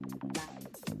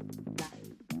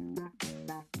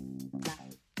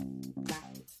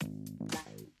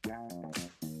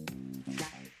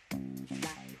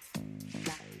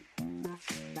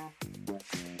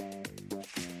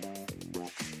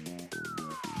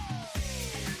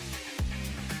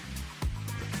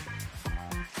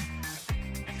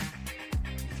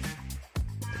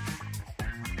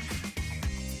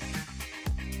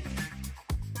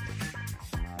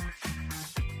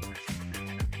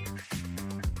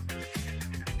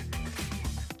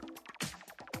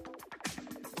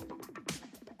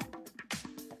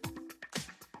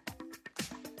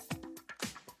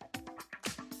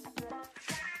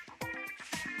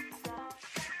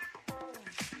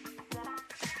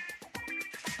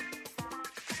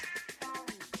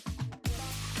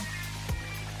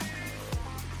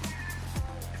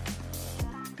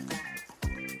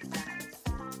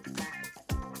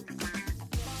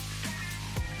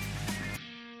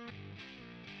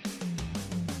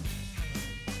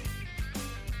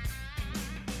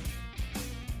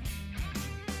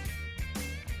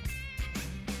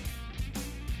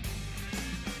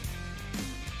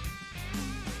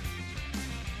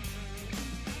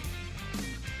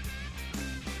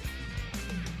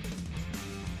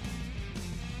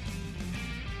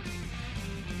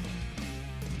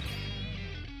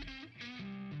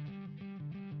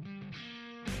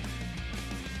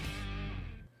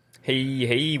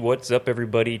Hey, what's up,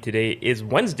 everybody? Today is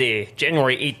Wednesday,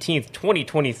 January 18th,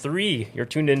 2023. You're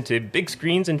tuned into Big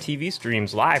Screens and TV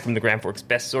Streams live from the Grand Forks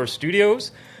Best Source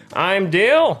Studios. I'm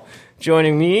Dale.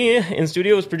 Joining me in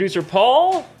studio is producer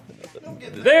Paul.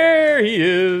 There he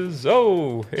is.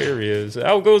 Oh, here he is.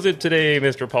 How goes it today,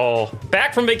 Mr. Paul?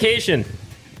 Back from vacation.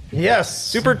 Yes.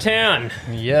 Super tan.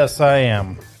 Yes, I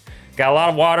am. Got a lot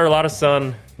of water, a lot of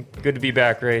sun. Good to be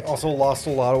back, right? Also lost a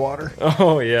lot of water.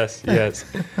 Oh, yes.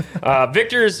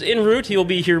 Victor's en route. He'll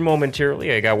be here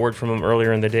momentarily. I got word from him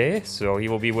earlier in the day, so he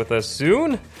will be with us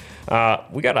soon.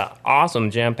 We got an awesome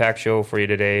jam-packed show for you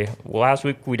today. Last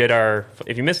week we did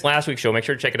if you missed last week's show, make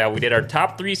sure to check it out. We did our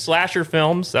top 3 slasher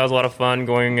films. That was a lot of fun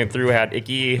going through. Had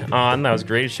Icky on. That was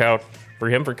great. Shout out for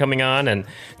him for coming on and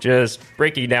just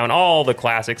breaking down all the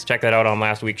classics. Check that out on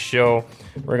last week's show.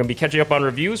 We're going to be catching up on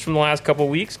reviews from the last couple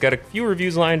weeks. Got a few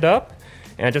reviews lined up.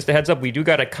 And just a heads up, we do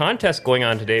got a contest going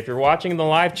on today. If you're watching the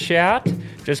live chat,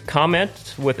 just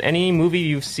comment with any movie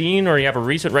you've seen or you have a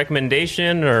recent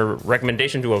recommendation or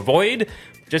recommendation to avoid.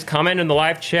 Just comment in the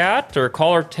live chat or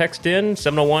call or text in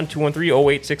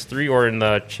 701-213-0863 or in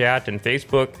the chat and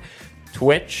Facebook,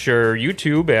 Twitch, or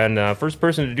YouTube. And first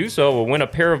person to do so will win a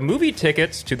pair of movie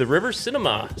tickets to the River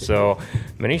Cinema. So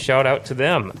many shout out to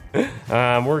them.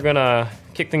 We're going to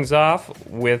kick things off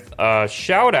with a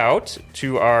shout out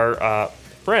to our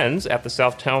friends at the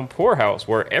Southtown Poorhouse,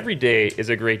 where every day is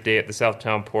a great day at the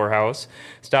Southtown Poorhouse.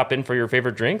 Stop in for your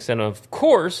favorite drinks, and of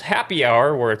course, happy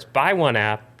hour, where it's buy one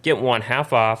app, get one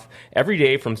half off every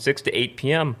day from 6 to 8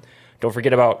 p.m. Don't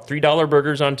forget about $3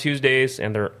 burgers on Tuesdays,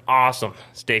 and their awesome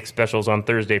steak specials on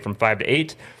Thursday from 5 to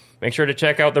 8. Make sure to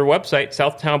check out their website,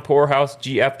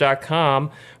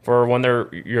 southtownpoorhousegf.com, for when their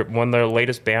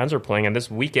latest bands are playing. And this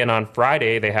weekend on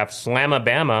Friday, they have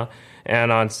Slamabama.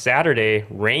 And on Saturday,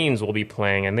 Rains will be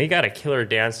playing, and they got a killer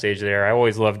dance stage there. I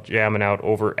always love jamming out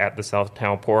over at the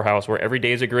Southtown Poorhouse, where every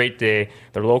day is a great day.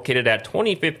 They're located at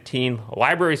 2015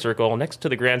 Library Circle, next to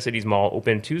the Grand Cities Mall,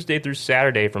 open Tuesday through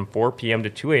Saturday from 4 p.m.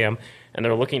 to 2 a.m., and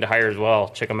they're looking to hire as well.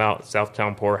 Check them out,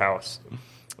 Southtown Poorhouse.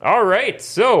 All right,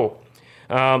 so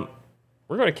we're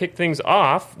going to kick things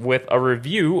off with a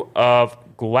review of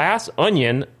Glass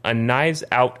Onion, a Knives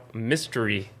Out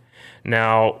mystery.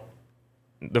 Now,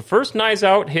 the first Knives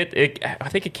Out hit, I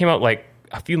think it came out like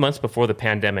a few months before the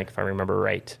pandemic, if I remember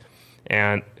right.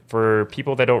 And for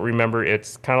people that don't remember,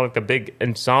 it's kind of like the big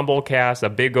ensemble cast,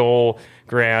 a big old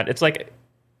grand. It's like,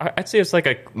 I'd say it's like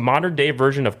a modern day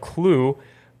version of Clue,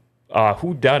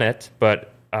 Who Done It,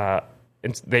 but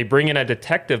they bring in a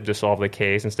detective to solve the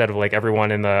case instead of like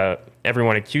everyone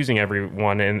accusing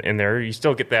everyone in there. You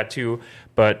still get that too,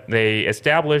 but they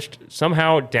established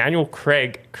somehow Daniel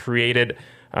Craig created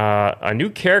a new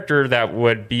character that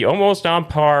would be almost on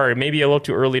par, maybe a little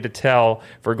too early to tell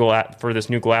for this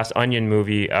new Glass Onion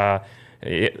movie. Paul,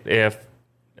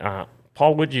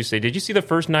 what did you say? Did you see the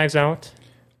first Knives Out?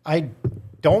 I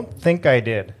don't think I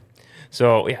did.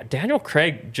 So yeah, Daniel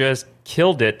Craig just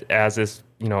killed it as this,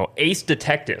 ace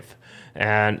detective.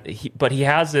 But he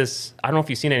has this, I don't know if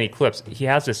you've seen any clips, he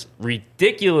has this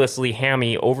ridiculously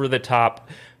hammy, over-the-top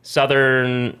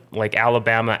Southern, like,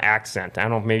 Alabama accent. I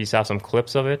don't know if maybe you saw some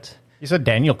clips of it. You said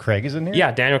Daniel Craig is in here?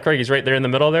 Yeah, Daniel Craig. He's right there in the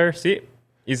middle there. See?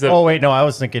 Oh, wait, no, I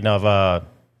was thinking of,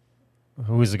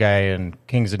 who was the guy in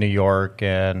Kings of New York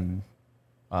and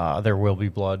There Will Be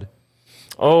Blood?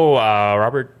 Oh,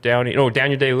 Robert Downey. No,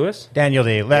 Daniel Day-Lewis? Daniel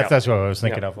Day-Lewis. That's what I was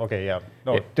thinking of. Okay, yeah.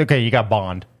 No, okay, you got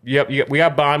Bond. Yep, we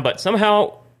got Bond, but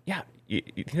somehow, yeah, you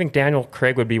think Daniel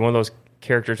Craig would be one of those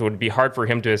characters. It would be hard for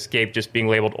him to escape just being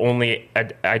labeled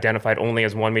identified only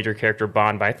as one major character,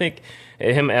 Bond. But I think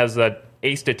him as a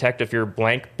ace detective here,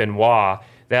 Blanc Benoit,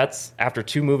 that's after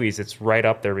 2 movies, it's right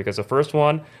up there, because the first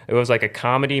one, it was like a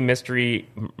comedy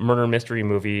murder mystery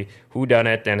movie,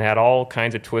 whodunit, and had all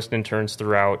kinds of twists and turns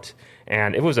throughout.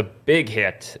 And it was a big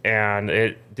hit, and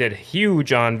it did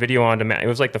huge on video on demand. It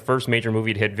was like the first major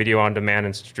movie to hit video on demand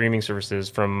and streaming services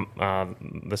from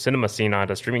the cinema scene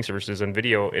onto streaming services and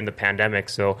video in the pandemic.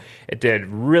 So it did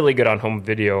really good on home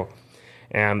video.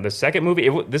 And the second movie,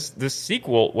 this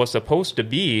sequel was supposed to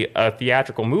be a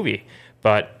theatrical movie,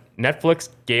 but Netflix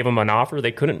gave them an offer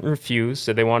they couldn't refuse,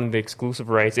 so they wanted the exclusive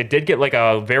rights. It did get like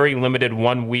a very limited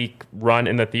 1-week run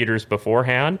in the theaters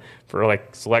beforehand for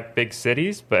like select big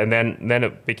cities, but and then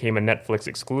it became a Netflix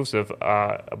exclusive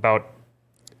about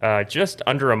just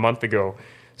under a month ago.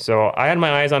 So I had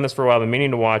my eyes on this for a while, been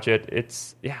meaning to watch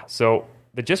it. So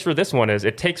the gist for this one is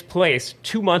it takes place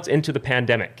 2 months into the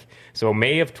pandemic. So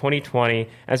May of 2020,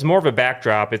 as more of a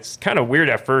backdrop, it's kind of weird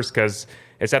at first because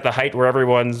it's at the height where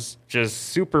everyone's just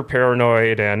super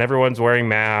paranoid, and everyone's wearing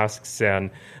masks, and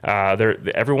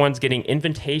everyone's getting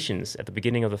invitations at the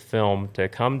beginning of the film to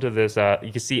come to this.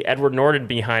 You can see Edward Norton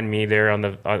behind me there on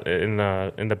the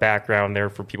in the background there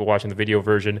for people watching the video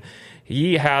version.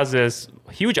 He has this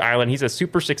huge island. He's a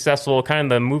super successful kind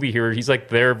of the movie here. He's like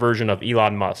their version of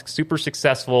Elon Musk, super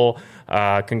successful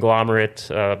conglomerate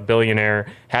billionaire,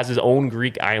 has his own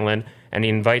Greek island. And he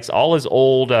invites all his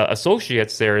old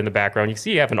associates there in the background. You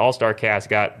see you have an all-star cast.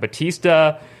 You got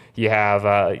Batista, you have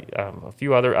a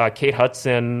few other, Kate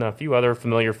Hudson, a few other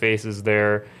familiar faces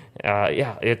there.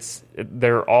 He's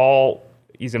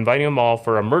inviting them all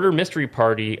for a murder mystery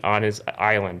party on his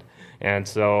island. And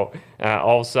so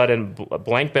all of a sudden,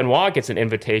 Blank Benoit gets an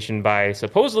invitation by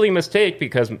supposedly mistake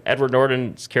because Edward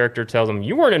Norton's character tells him,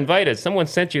 you weren't invited, someone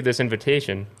sent you this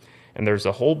invitation. And there's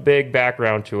a whole big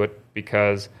background to it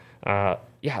because...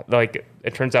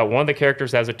 it turns out one of the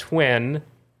characters has a twin,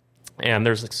 and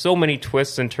there's like so many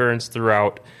twists and turns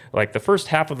throughout. Like the first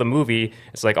half of the movie,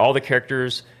 it's like all the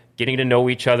characters getting to know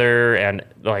each other, and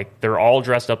like they're all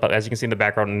dressed up, as you can see in the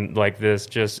background, in like this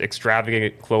just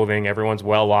extravagant clothing. Everyone's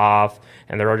well off,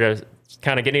 and they're all just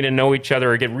kind of getting to know each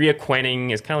other or get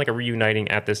reacquainting. It's kind of like a reuniting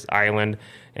at this island,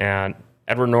 and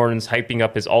Edward Norton's hyping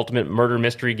up his ultimate murder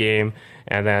mystery game,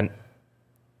 and then,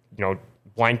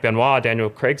 Blank Benoit, Daniel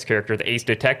Craig's character, the ace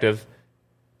detective,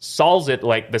 solves it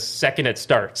like the second it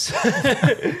starts.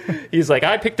 He's like,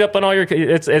 I picked up on all your...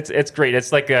 It's great.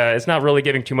 It's like it's not really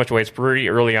giving too much away. It's pretty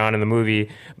early on in the movie.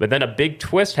 But then a big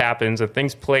twist happens and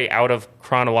things play out of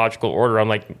chronological order,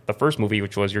 unlike the first movie,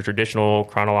 which was your traditional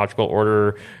chronological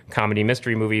order comedy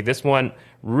mystery movie. This one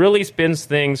really spins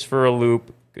things for a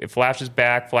loop. It flashes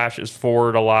back, flashes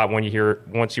forward a lot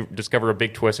once you discover a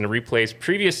big twist, and it replays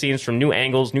previous scenes from new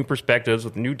angles, new perspectives,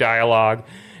 with new dialogue.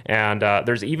 And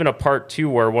there's even a part 2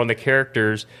 where one of the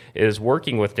characters is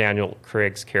working with Daniel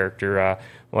Craig's character.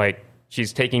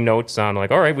 She's taking notes on,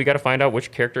 all right, we got to find out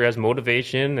which character has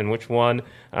motivation and which one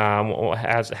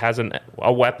has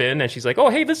a weapon. And she's like, oh,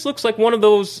 hey, this looks like one of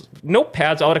those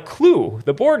notepads out of Clue,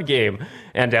 the board game.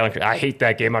 And Daniel Craig, I hate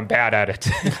that game. I'm bad at it.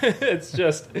 It's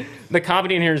just, the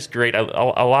comedy in here is great. A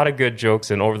lot of good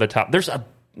jokes and over the top. There's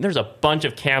a bunch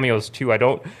of cameos, too. I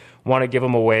don't want to give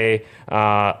them away.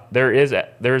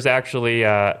 There's actually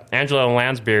Angela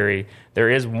Lansbury. There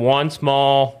is one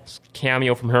small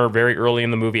cameo from her very early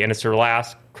in the movie, and it's her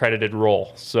last credited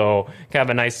role. So kind of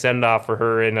a nice send-off for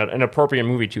her in an appropriate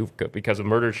movie, too, because of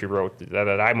Murder, She Wrote,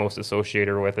 that I most associate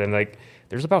her with. And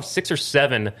there's about 6 or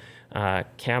 7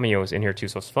 cameos in here, too.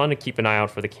 So it's fun to keep an eye out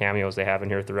for the cameos they have in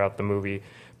here throughout the movie.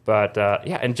 But,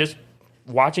 and just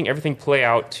watching everything play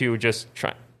out, too,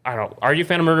 I don't know. Are you a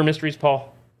fan of murder mysteries,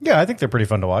 Paul? Yeah, I think they're pretty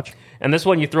fun to watch. And this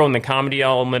one, you throw in the comedy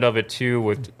element of it, too,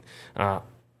 with...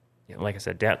 like I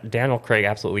said, Daniel Craig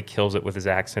absolutely kills it with his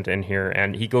accent in here,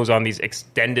 and he goes on these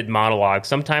extended monologues,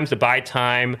 sometimes to buy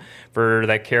time for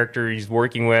that character he's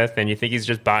working with, and you think he's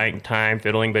just buying time,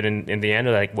 fiddling, but in the end,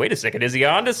 you're like, wait a second, is he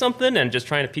on to something? And just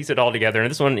trying to piece it all together.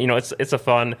 And this one, it's a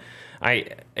fun...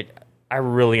 I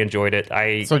really enjoyed it.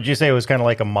 So did you say it was kind of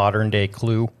like a modern-day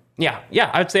Clue? Yeah,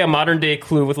 I'd say a modern-day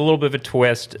Clue with a little bit of a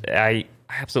twist. I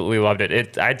absolutely loved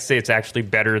it. I'd say it's actually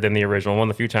better than the original. One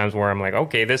of the few times where I'm like,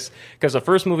 okay, because the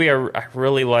first movie I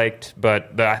really liked,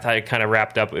 but I thought it kind of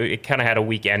wrapped up. It kind of had a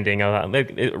weak ending.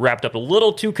 It wrapped up a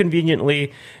little too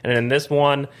conveniently, and in this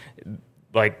one,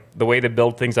 like the way they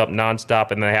build things up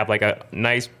nonstop, and they have like a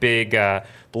nice big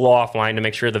blow-off line to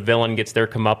make sure the villain gets their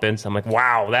comeuppance. I'm like,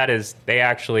 wow,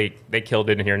 they killed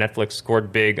it in here. Netflix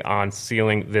scored big on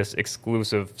sealing this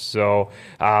exclusive. So,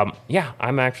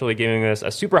 I'm actually giving this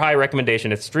a super high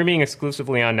recommendation. It's streaming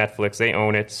exclusively on Netflix. They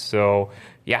own it. So,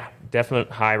 yeah, definite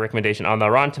high recommendation. On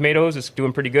the Rotten Tomatoes, it's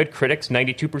doing pretty good. Critics,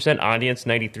 92%. Audience,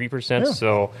 93%. Yeah.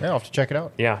 So, I'll have to check it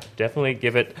out. Yeah, definitely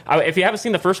give it... if you haven't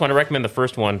seen the first one, I recommend the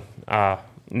first one.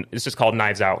 It's just called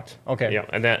Knives Out. Okay. Yeah,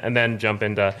 and then jump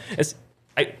into...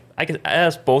 I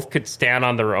guess both could stand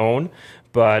on their own,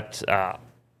 but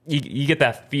you get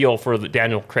that feel for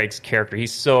Daniel Craig's character.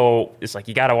 It's like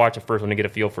you got to watch the first one to get a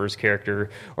feel for his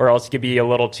character, or else it could be a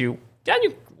little too...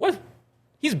 Daniel, what?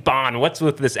 He's Bond. What's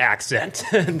with this accent?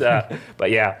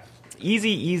 But yeah,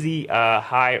 easy,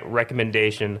 high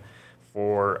recommendation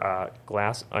for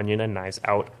Glass Onion and Knives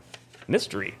Out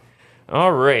Mystery.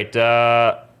 All right.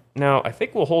 Now, I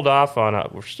think we'll hold off on...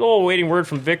 we're still awaiting word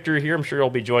from Victor here. I'm sure he'll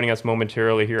be joining us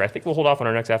momentarily here. I think we'll hold off on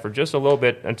our next app for just a little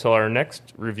bit until our next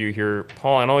review here.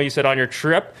 Paul, I know you said on your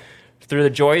trip, through the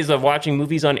joys of watching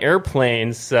movies on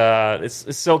airplanes,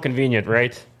 it's so convenient,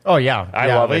 right? Oh, yeah. I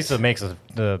love it. At least it makes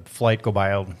the flight go by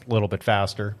a little bit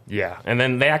faster. Yeah, and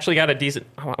then they actually got a decent...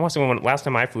 I want to say last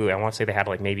time I flew, I want to say they had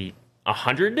like maybe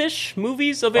 100-ish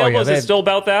movies available. yeah, Is it still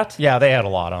about that? Yeah, they had a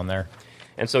lot on there.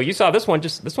 And so you saw this one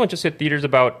just hit theaters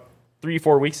about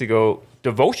 3-4 weeks ago.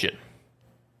 Devotion.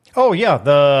 Oh yeah,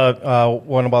 the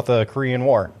one about the Korean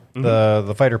War,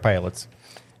 the fighter pilots.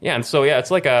 Yeah, and so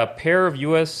it's like a pair of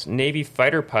U.S. Navy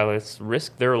fighter pilots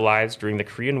risk their lives during the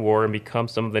Korean War and become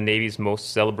some of the Navy's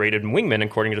most celebrated wingmen,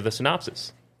 according to the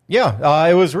synopsis. Yeah,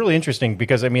 it was really interesting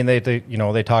because I mean they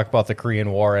talk about the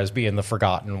Korean War as being the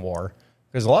forgotten war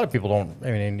because a lot of people don't.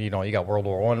 I mean, you got World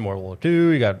War I, World War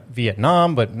II, you got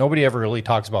Vietnam, but nobody ever really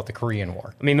talks about the Korean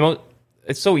War. I mean,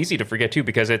 it's so easy to forget too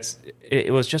because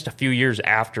it was just a few years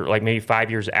after, like maybe 5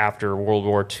 years after World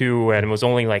War II, and it was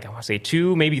only like I want to say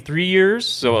 2, maybe 3 years,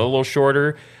 so a little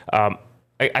shorter.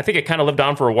 I think it kind of lived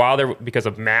on for a while there because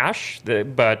of MASH,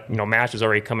 but MASH has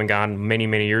already come and gone many,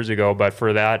 many years ago. But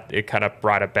for that, it kind of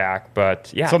brought it back.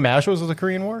 But yeah, so MASH was the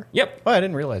Korean War. Yep. Oh, I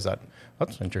didn't realize that.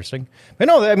 That's interesting. But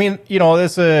no, I mean,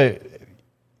 this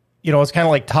it's kind of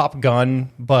like Top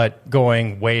Gun, but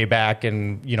going way back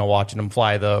and watching them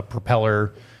fly the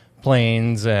propeller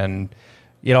planes, and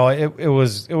it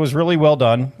was really well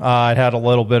done. It had a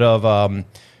little bit of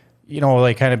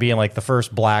like kind of being like the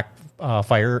first black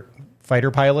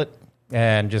fighter pilot,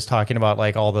 and just talking about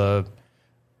like all the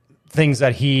things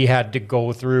that he had to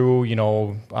go through,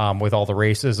 with all the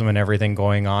racism and everything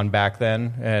going on back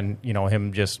then, and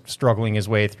him just struggling his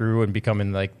way through and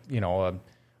becoming like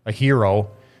a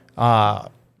hero. Yeah,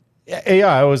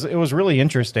 it was really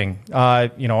interesting.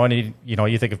 And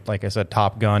you think of, like I said,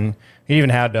 Top Gun. He even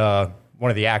had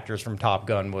one of the actors from Top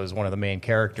Gun was one of the main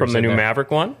characters from the new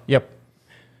Maverick one. Yep.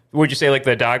 Would you say like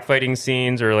the dogfighting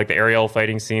scenes or like the aerial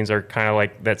fighting scenes are kind of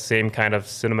like that same kind of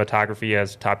cinematography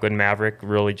as Top Gun Maverick?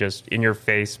 Really, just in your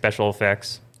face special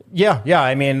effects. Yeah.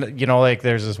 I mean, like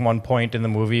there's this one point in the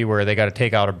movie where they got to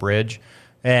take out a bridge,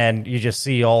 and you just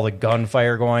see all the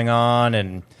gunfire going on,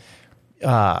 and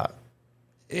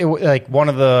like one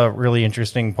of the really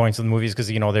interesting points of the movie is because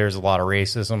there's a lot of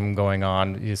racism going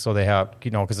on. So they have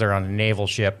because they're on a naval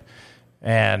ship,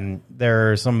 and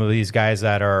there are some of these guys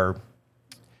that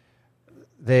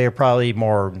they're probably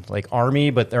more like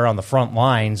army, but they're on the front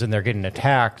lines and they're getting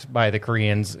attacked by the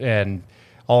Koreans, and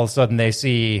all of a sudden they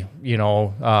see,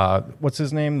 what's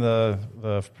his name? The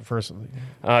first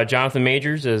Jonathan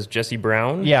Majors as Jesse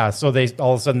Brown. Yeah, so they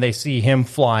all of a sudden they see him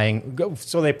flying.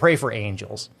 So they pray for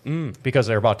angels because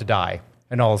they're about to die,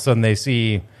 and all of a sudden they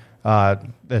see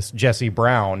this Jesse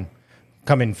Brown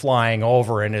coming flying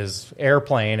over in his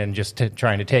airplane and just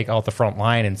trying to take out the front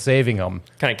line and saving them.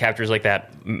 Kind of captures like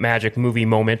that magic movie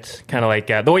moment, kind of like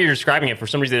the way you're describing it. For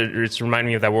some reason, it's reminding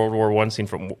me of that World War I scene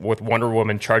with Wonder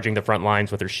Woman charging the front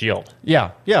lines with her shield. Yeah,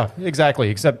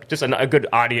 exactly. Except just a good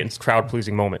audience,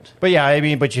 crowd-pleasing moment. But yeah, I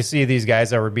mean, but you see these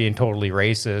guys that were being totally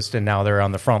racist, and now they're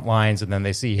on the front lines, and then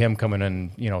they see him coming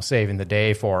and saving the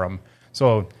day for them.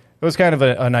 So it was kind of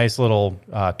a nice little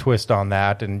twist on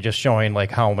that, and just showing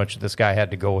like how much this guy had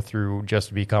to go through just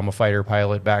to become a fighter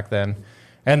pilot back then.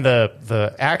 And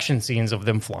the action scenes of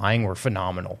them flying were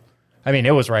phenomenal. I mean,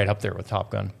 it was right up there with Top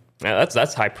Gun. Yeah,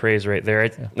 that's high praise right there.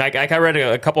 I read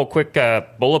a couple quick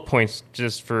bullet points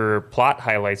just for plot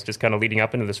highlights, just kind of leading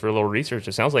up into this for a little research.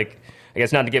 It sounds like, I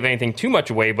guess not to give anything too much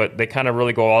away, but they kind of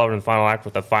really go all out in the final act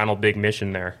with the final big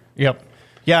mission there. Yep.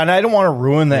 Yeah, and I don't want to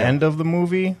ruin the end of the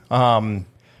movie.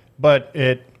 But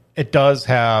it does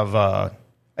have,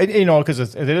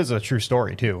 because it is a true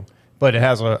story too. But it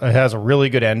has a really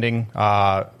good ending.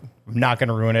 I'm not going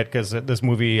to ruin it because this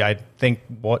movie, I think,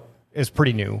 is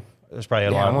pretty new. There's probably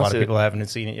a lot of people that haven't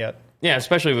seen it yet. Yeah,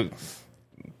 especially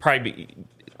probably be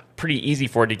pretty easy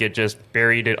for it to get just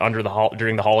buried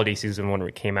during the holiday season when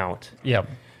it came out. Yeah.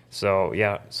 So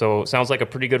it sounds like a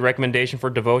pretty good recommendation for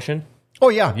Devotion. Oh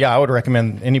yeah, I would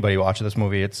recommend anybody watch this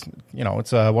movie. It's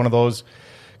it's one of those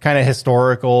kind of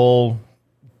historical,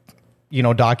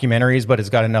 documentaries, but it's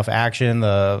got enough action.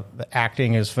 The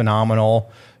acting is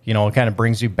phenomenal. It kind of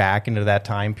brings you back into that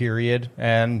time period,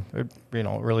 and it,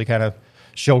 really kind of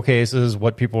showcases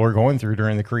what people were going through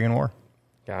during the Korean War.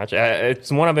 Gotcha.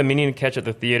 It's one I've been meaning to catch at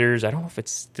the theaters. I don't know if it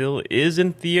still is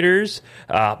in theaters,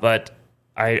 but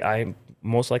I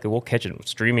most likely will catch it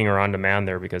streaming or on demand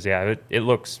there because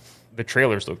the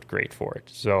trailers looked great for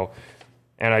it. So.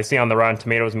 And I see on the Rotten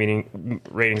Tomatoes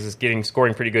ratings is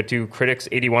scoring pretty good too. Critics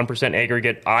 81%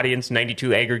 aggregate, audience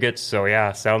 92 aggregates. So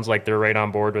yeah, sounds like they're right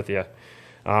on board with you.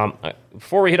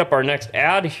 Before we hit up our next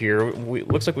ad here,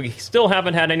 looks like we still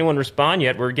haven't had anyone respond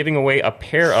yet. We're giving away a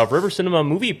pair of River Cinema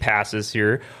movie passes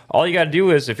here. All you got to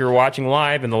do is, if you're watching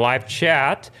live in the live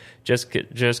chat,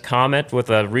 just comment with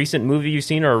a recent movie you've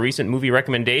seen or a recent movie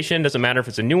recommendation. Doesn't matter if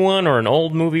it's a new one or an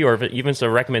old movie or if even it's a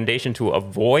recommendation to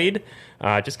avoid.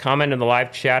 Just comment in the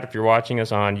live chat if you're watching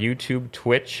us on YouTube,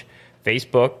 Twitch,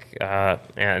 Facebook,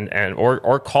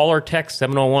 or call or text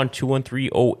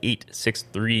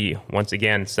 701-213-0863. Once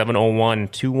again,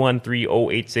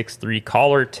 701-213-0863.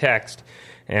 Call or text.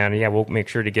 And yeah, we'll make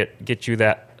sure to get you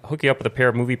that, hook you up with a pair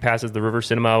of movie passes. The River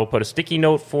Cinema will put a sticky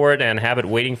note for it and have it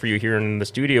waiting for you here in the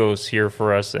studios here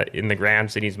for us in the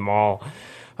Grand Cities Mall.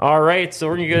 All right, so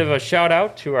we're going to give a shout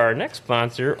out to our next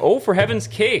sponsor, Oh for Heaven's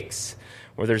Cakes,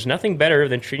 where there's nothing better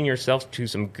than treating yourself to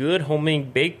some good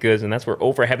homemade baked goods, and that's where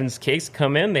Oh for Heaven's Cakes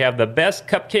come in. They have the best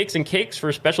cupcakes and cakes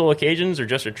for special occasions or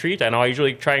just a treat. I know I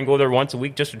usually try and go there once a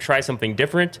week just to try something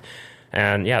different.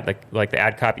 And yeah, like the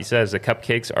ad copy says, the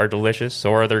cupcakes are delicious,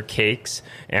 so are their cakes.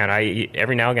 And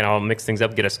every now and again, I'll mix things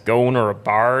up, get a scone or a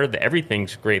bar.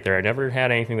 Everything's great there. I never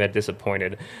had anything that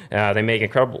disappointed. They make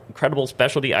incredible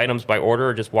specialty items by order,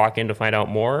 or just walk in to find out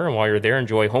more. And while you're there,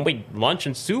 enjoy homemade lunch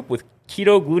and soup with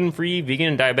keto, gluten-free, vegan,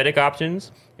 and diabetic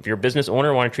options. If you're a business owner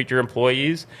and want to treat your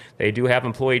employees, they do have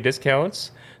employee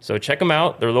discounts. So check them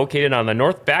out. They're located on the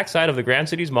north backside of the Grand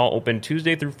Cities Mall, open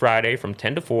Tuesday through Friday from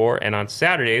 10 to 4, and on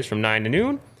Saturdays from 9 to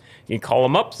noon. You can call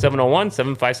them up,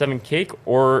 701-757-CAKE,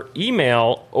 or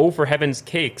email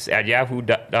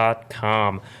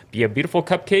ohforheavenscakes@yahoo.com. Be a beautiful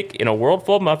cupcake in a world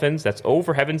full of muffins. That's Oh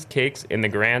for Heaven's Cakes in the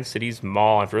Grand Cities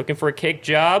Mall. If you're looking for a cake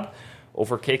job, Oh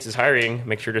for Cakes is hiring.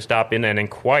 Make sure to stop in and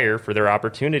inquire for their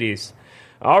opportunities.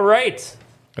 All right.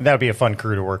 And that would be a fun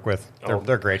crew to work with.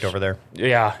 They're great over there.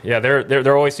 Yeah,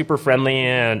 they're always super friendly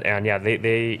and yeah,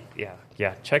 they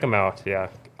check them out. Yeah,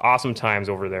 awesome times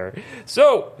over there.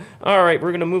 So, all right,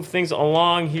 we're gonna move things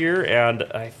along here, and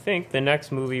I think the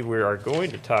next movie we are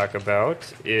going to talk about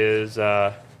is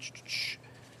well,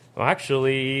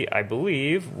 actually, I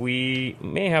believe we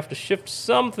may have to shift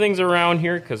some things around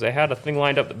here because I had a thing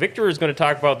lined up. Victor is going to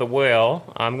talk about The Whale.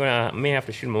 May have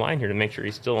to shoot him a line here to make sure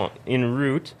he's still en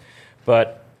route,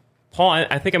 but. Paul,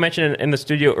 I think I mentioned in the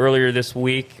studio earlier this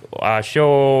week,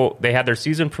 they had their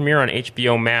season premiere on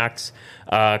HBO Max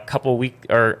a couple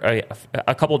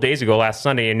days ago, last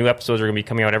Sunday, and new episodes are going to be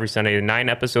coming out every Sunday. A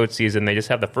 9-episode season. They just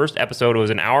had the first episode. It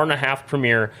was an hour-and-a-half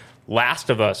premiere, Last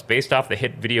of Us, based off the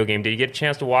hit video game. Did you get a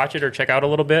chance to watch it or check out a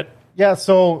little bit? Yeah,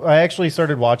 so I actually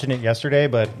started watching it yesterday,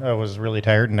 but I was really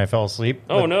tired and I fell asleep.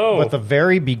 Oh, no. But the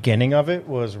very beginning of it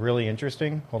was really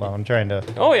interesting. Hold on, I'm trying to...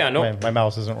 Oh, yeah, no. My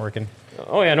mouse isn't working.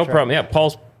 Oh, yeah, no problem. Yeah,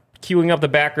 Paul's queuing up the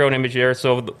background image there.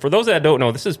 So for those that don't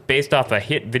know, this is based off a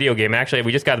hit video game. Actually,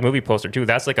 we just got the movie poster, too.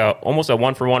 That's like almost a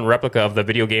one-for-one replica of the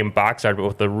video game box art, but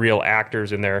with the real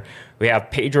actors in there. We have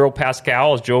Pedro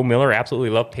Pascal as Joe Miller. Absolutely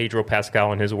love Pedro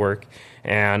Pascal and his work.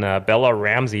 And Bella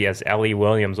Ramsey as Ellie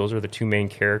Williams. Those are the two main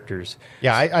characters.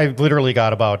 Yeah, I literally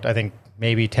got about, I think,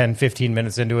 maybe 10, 15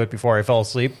 minutes into it before I fell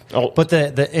asleep. Oh. But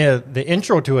the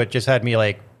intro to it just had me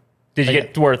like... Did you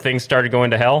get to where things started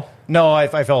going to hell? No, I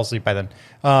fell asleep by then.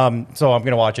 So I'm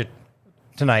going to watch it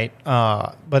tonight.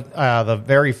 But the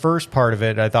very first part of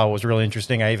it I thought was really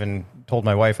interesting. I even told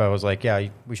my wife, I was like, yeah,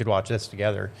 we should watch this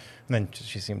together. And then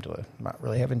she seemed to not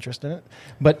really have interest in it.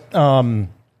 But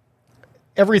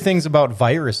everything's about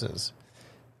viruses.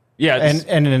 Yeah.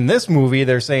 And in this movie,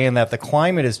 they're saying that the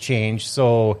climate has changed,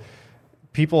 so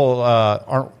people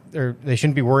they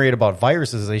shouldn't be worried about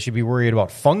viruses. They should be worried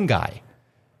about fungi.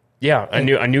 Yeah,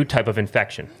 a new type of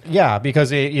infection. Yeah,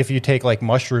 because if you take like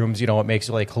mushrooms, it makes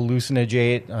you like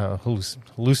hallucinate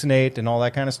and all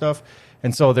that kind of stuff.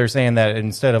 And so they're saying that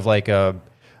instead of like a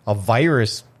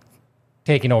virus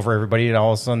taking over everybody, and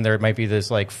all of a sudden there might be this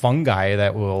like fungi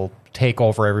that will take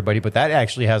over everybody, but that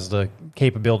actually has the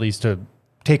capabilities to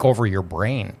take over your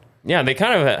brain. Yeah, they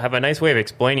kind of have a nice way of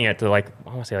explaining it to I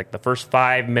want to say the first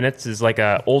 5 minutes is like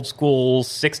a old school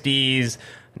 60s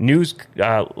news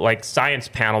science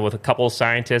panel with a couple of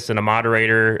scientists and a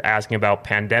moderator asking about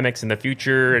pandemics in the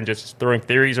future and just throwing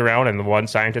theories around, and the one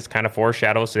scientist kind of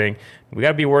foreshadows saying we got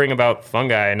to be worrying about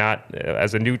fungi, not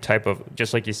as a new type of,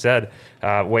 just like you said,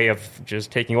 way of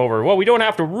just taking over. Well, we don't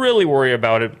have to really worry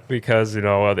about it because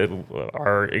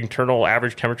our internal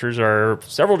average temperatures are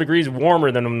several degrees warmer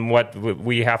than what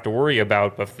we have to worry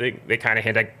about, but they kind of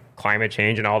hint at climate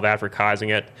change and all that for causing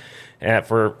it.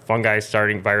 For fungi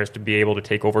starting virus to be able to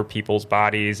take over people's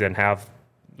bodies and have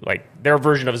their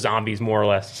version of zombies, more or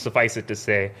less, suffice it to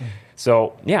say.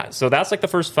 So that's the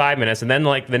first 5 minutes, and then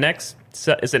the next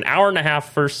is an hour and a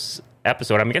half first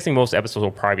episode. I'm guessing most episodes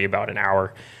will probably be about an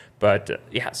hour, But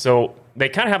yeah, so they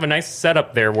kind of have a nice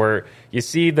setup there where you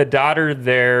see the daughter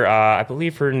there. I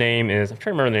believe her name is, I'm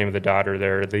trying to remember the name of the daughter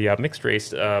there, the mixed race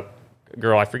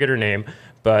girl. I forget her name.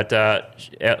 But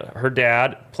her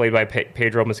dad, played by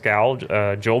Pedro Pascal,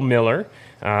 Joel Miller,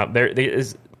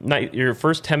 is not, your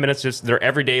first 10 minutes just their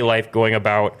everyday life going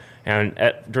about, and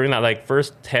during that like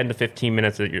first 10 to 15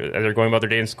 minutes as they're going about their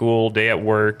day in school, day at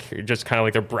work, just kind of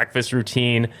like their breakfast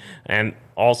routine, and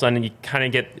all of a sudden you kind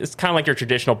of get, it's kind of like your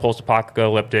traditional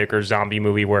post-apocalyptic or zombie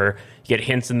movie where you get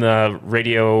hints in the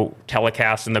radio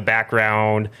telecast in the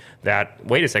background that,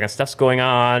 wait a second, stuff's going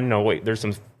on, wait, there's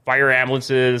some fire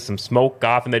ambulances, some smoke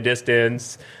off in the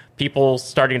distance, people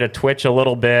starting to twitch a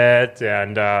little bit,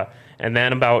 and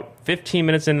then about 15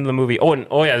 minutes into the movie,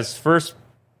 this first,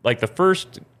 like the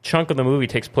first chunk of the movie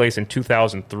takes place in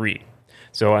 2003.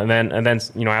 So and then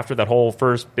after that whole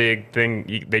first big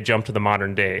thing, they jump to the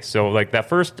modern day. So like that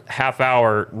first half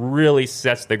hour really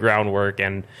sets the groundwork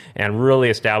and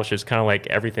really establishes kind of like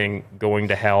everything going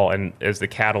to hell and is the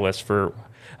catalyst for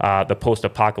the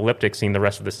post-apocalyptic scene the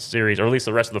rest of the series, or at least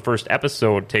the rest of the first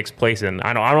episode takes place in.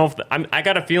 I don't know if I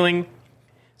got a feeling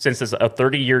since it's a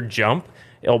 30-year jump,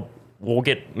 we'll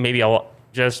get maybe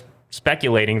just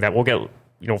speculating that we'll get,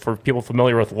 for people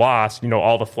familiar with Lost,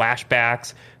 all the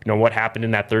flashbacks, what happened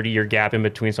in that 30-year gap in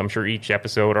between. So I'm sure each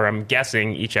episode, or I'm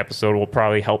guessing each episode will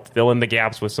probably help fill in the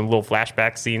gaps with some little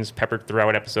flashback scenes peppered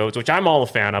throughout episodes, which I'm all a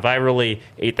fan of. I really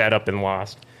ate that up in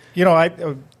Lost.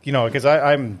 Because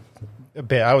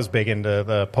I was big into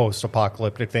the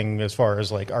post-apocalyptic thing as far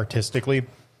as like artistically.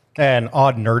 And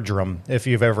Odd Nerdrum, if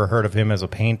you've ever heard of him as a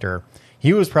painter,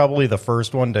 he was probably the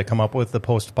first one to come up with the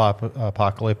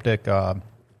post-apocalyptic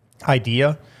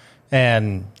idea,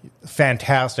 and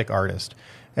fantastic artist.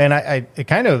 And it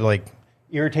kind of like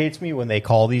irritates me when they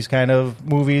call these kind of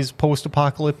movies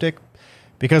post-apocalyptic,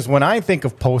 because when I think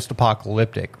of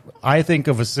post-apocalyptic, I think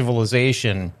of a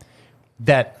civilization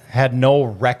that had no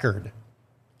record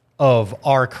of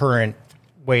our current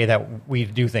way that we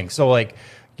do things. So like,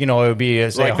 it would be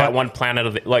like that one Planet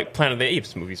of the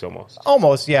Apes movies almost.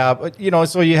 Almost, yeah. But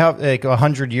so you have like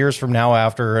 100 years from now,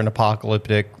 after an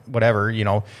apocalyptic whatever,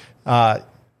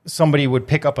 somebody would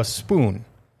pick up a spoon,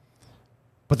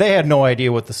 but they had no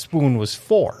idea what the spoon was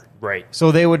for. Right.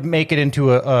 So they would make it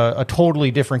into a totally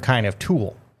different kind of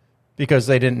tool because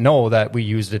they didn't know that we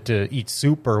used it to eat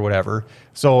soup or whatever.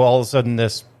 So all of a sudden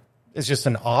this is just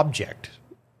an object,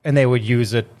 and they would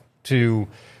use it to,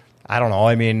 I don't know.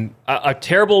 I mean, a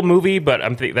terrible movie, but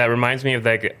that reminds me of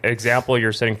that example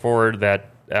you're setting forward. That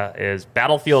is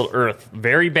Battlefield Earth.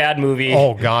 Very bad movie.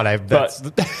 Oh God, that's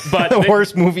the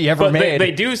worst movie ever made.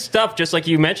 They do stuff just like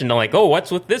you mentioned. They're like,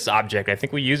 what's with this object? I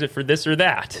think we use it for this or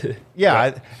that.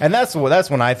 Yeah, and that's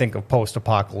when I think of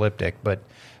post-apocalyptic. But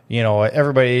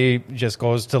everybody just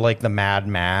goes to like the Mad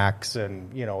Max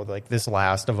and like this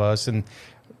Last of Us, and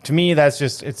to me that's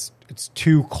just it's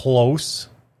too close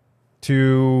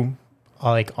to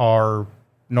like our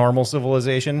normal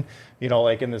civilization.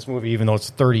 Like in this movie, even though it's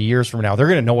 30 years from now, they're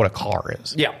going to know what a car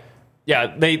is. Yeah.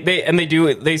 Yeah,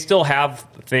 they still have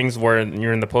things where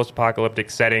you're in the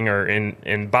post-apocalyptic setting or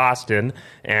in Boston,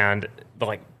 and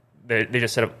they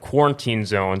just set up quarantine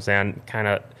zones and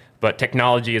but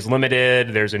technology is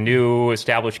limited. There's a new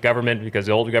established government because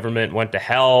the old government went to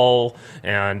hell,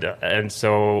 and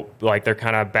so like they're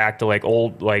kind of back to like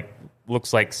old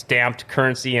looks like stamped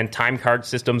currency and time card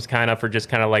systems for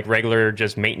just like regular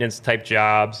just maintenance type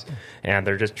jobs, and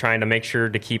they're just trying to make sure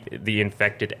to keep the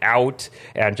infected out,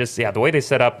 and just the way they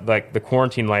set up like the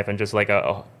quarantine life and just like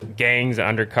a gangs,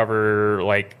 undercover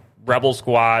like rebel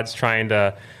squads trying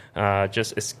to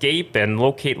just escape and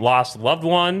locate lost loved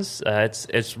ones.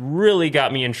 It's really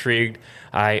got me intrigued.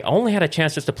 I only had a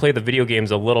chance just to play the video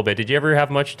games a little bit. Did you ever have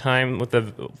much time with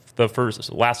the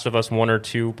first Last of Us 1 or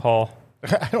 2, Paul?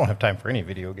 I don't have time for any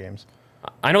video games.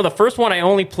 I know the first one I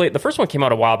only played. The first one came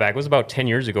out a while back. It was about 10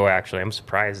 years ago, actually. I'm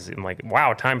surprised. I'm like,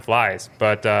 wow, time flies.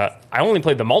 But I only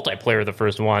played the multiplayer of the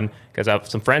first one because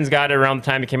some friends got it around the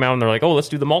time it came out, and they're like, let's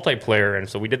do the multiplayer. And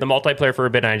so we did the multiplayer for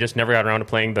a bit, and I just never got around to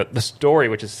playing the story,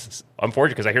 which is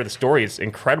unfortunate because I hear the story is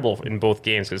incredible in both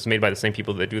games because it's made by the same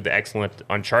people that do the excellent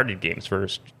Uncharted games for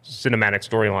cinematic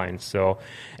storylines. So,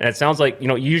 and it sounds like,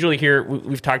 you usually hear,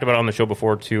 we've talked about it on the show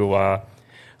before, too,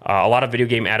 a lot of video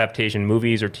game adaptation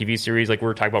movies or TV series, like we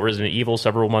were talking about Resident Evil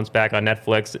several months back on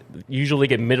Netflix, usually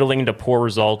get middling to poor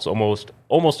results almost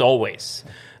always,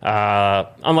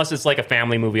 unless it's like a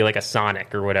family movie like a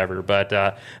Sonic or whatever.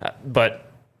 But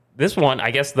this one,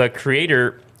 I guess the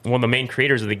creator, one of the main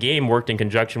creators of the game, worked in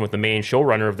conjunction with the main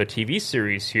showrunner of the TV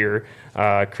series here.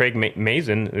 Craig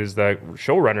Mazin is the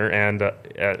showrunner,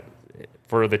 and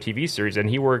for the TV series, and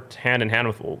he worked hand in hand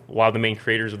with a lot of the main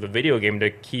creators of the video game to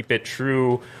keep it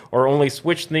true or only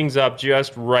switch things up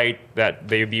just right that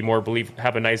they would be more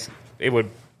it would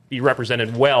be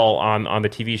represented well on the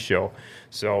TV show.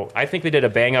 So I think they did a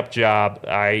bang-up job.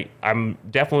 I'm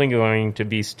definitely going to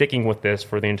be sticking with this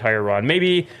for the entire run.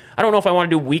 Maybe, I don't know if I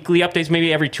want to do weekly updates,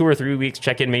 maybe every 2 or 3 weeks,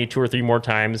 check in maybe 2 or 3 more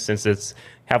times since it's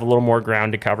have a little more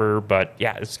ground to cover. But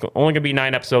yeah, it's only going to be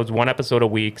 9 episodes, 1 episode a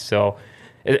week, so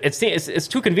it's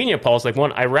too convenient, Paul. It's like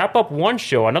I wrap up one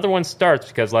show, another one starts,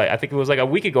 because I think it was like a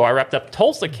week ago I wrapped up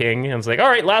Tulsa King, and it's like, all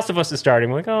right, Last of Us is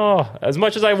starting. I'm like, oh, as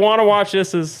much as I want to watch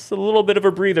this, is a little bit of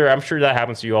a breather. I'm sure that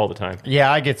happens to you all the time.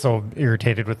 Yeah, I get so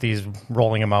irritated with these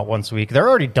rolling them out once a week. They're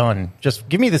already done. Just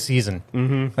give me the season.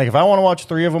 Mm-hmm. Like if I want to watch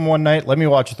 3 of them one night, let me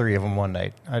watch 3 of them one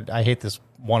night. I hate this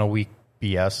one a week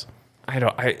BS.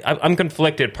 I'm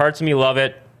conflicted. Parts of me love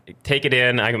it. Take it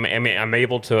in. I'm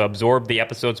able to absorb the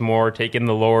episodes more, take in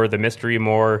the lore, the mystery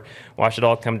more, watch it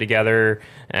all come together.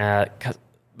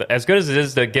 As good as it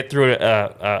is to get through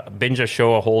binge a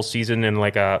show a whole season in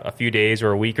like a few days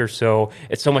or a week or so,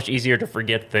 it's so much easier to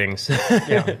forget things.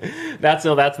 Yeah. That's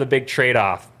the big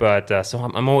trade-off. But so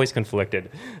I'm always conflicted.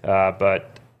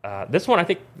 But this one, I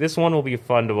think this one will be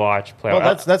fun to watch.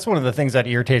 Well, that's one of the things that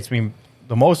irritates me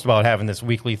the most about having this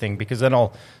weekly thing, because then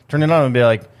I'll turn it on and be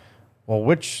like, well,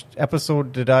 which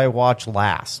episode did I watch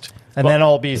last? And then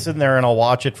I'll be sitting there and I'll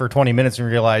watch it for 20 minutes and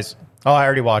realize, oh, I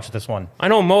already watched this one. I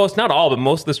know not all, but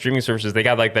most of the streaming services, they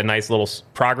got like that nice little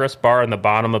progress bar in the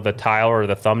bottom of the tile or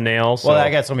the thumbnail. So. Well,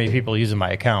 I got so many people using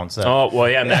my accounts. Oh, well,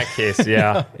 yeah, in that case,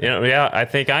 yeah. I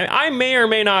think I may or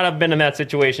may not have been in that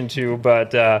situation too,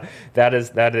 but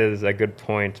that is a good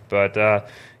point. But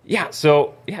it's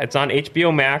on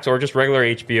HBO Max or just regular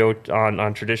HBO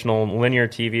on traditional linear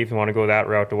TV if you want to go that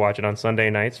route to watch it on Sunday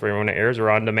nights for when it airs, or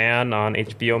on demand on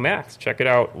HBO Max. Check it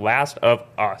out, Last of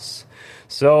Us.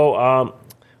 So,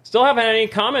 still haven't had any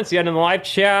comments yet in the live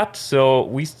chat, so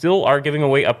we still are giving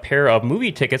away a pair of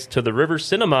movie tickets to the River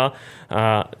Cinema.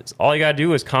 All you got to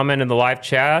do is comment in the live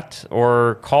chat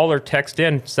or call or text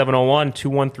in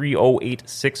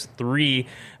 701-213-0863.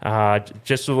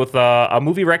 Just with a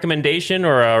movie recommendation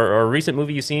or a recent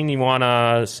movie you've seen, you want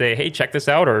to say, hey, check this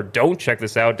out, or don't check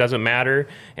this out, doesn't matter.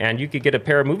 And you could get a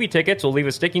pair of movie tickets. We'll leave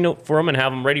a sticky note for them and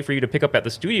have them ready for you to pick up at the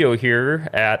studio here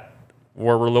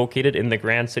where we're located in the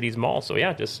Grand Cities Mall. So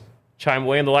yeah, just chime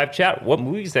away in the live chat. What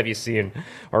movies have you seen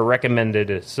or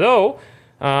recommended? So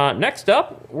next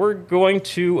up, we're going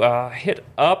to hit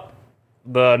up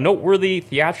the noteworthy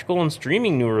theatrical and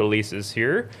streaming new releases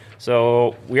here.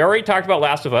 So we already talked about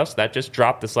Last of Us. That just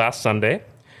dropped this last Sunday.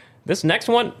 This next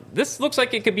one, this looks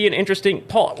like it could be an interesting...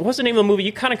 Paul, what's the name of the movie?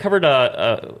 You kind of covered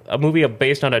a movie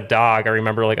based on a dog, I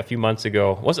remember, like a few months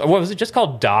ago. Was it just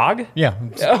called Dog? Yeah.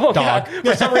 Dog. Yeah.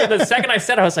 For some reason, the second I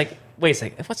said it, I was like, wait a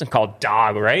second, it wasn't called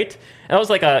Dog, right? And that was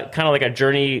like a kind of like a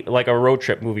journey, like a road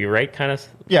trip movie, right? Kind of.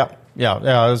 Yeah.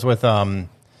 It was with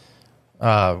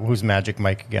who's Magic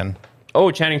Mike again? Oh,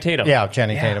 Channing Tatum. Yeah,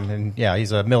 Channing Tatum, and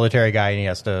he's a military guy, and he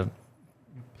has to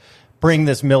bring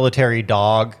this military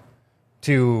dog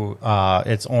to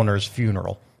its owner's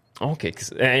funeral. Okay,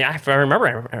 I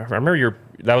remember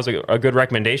that was a good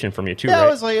recommendation from you too. Yeah,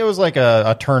 right? it was like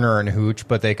a Turner and Hooch,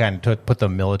 but they kind of put the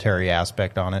military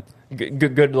aspect on it.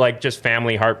 Good, like just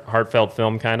family heartfelt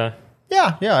film kind of.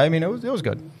 Yeah. I mean, it was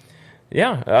good.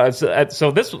 Yeah. So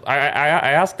this I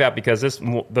asked that because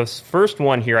this first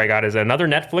one here I got is another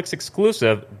Netflix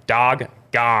exclusive, Dog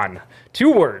Gone.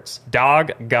 2 words,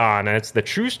 Dog Gone. And it's the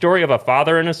true story of a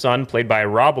father and a son played by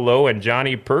Rob Lowe and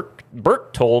Johnny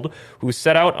Berchtold, who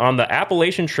set out on the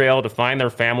Appalachian Trail to find their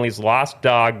family's lost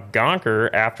dog,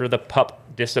 Gonker, after the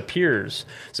pup disappears.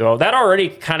 So that already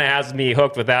kind of has me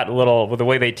hooked with with the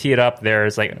way they tee it up there.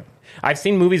 It's like, I've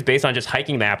seen movies based on just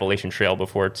hiking the Appalachian Trail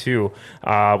before, too.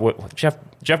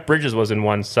 Jeff Bridges was in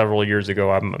one several years ago.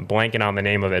 I'm blanking on the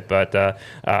name of it, but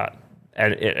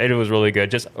and it was really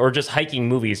good. Just hiking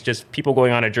movies, just people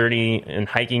going on a journey and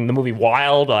hiking. The movie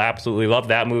Wild, I absolutely love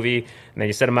that movie. And then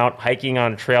you set them out hiking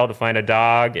on a trail to find a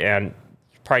dog, and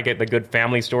probably get the good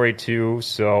family story, too.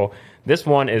 So this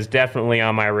one is definitely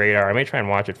on my radar. I may try and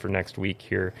watch it for next week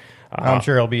here. I'm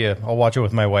sure I'll watch it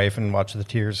with my wife and watch the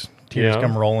tears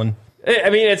come rolling. I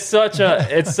mean, it's such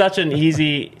an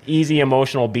easy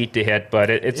emotional beat to hit, but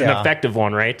it's an effective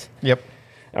one, right? Yep.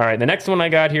 All right, the next one I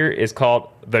got here is called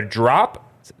The Drop,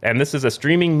 and this is a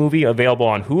streaming movie available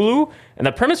on Hulu. And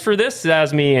the premise for this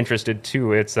has me interested,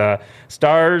 too. It's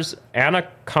stars Anna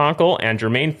Konkle and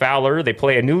Jermaine Fowler. They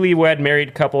play a newlywed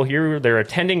married couple here. They're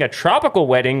attending a tropical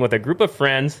wedding with a group of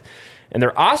friends. and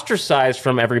they're ostracized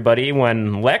from everybody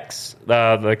when Lex,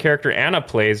 the character Anna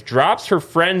plays, drops her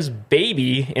friend's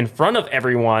baby in front of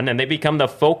everyone, and they become the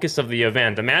focus of the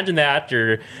event. Imagine that.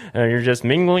 You're just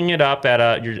mingling it up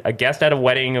you're a guest at a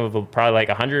wedding of probably like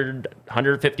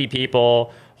 150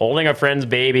 people, holding a friend's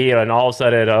baby, and all of a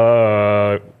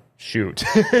sudden, shoot.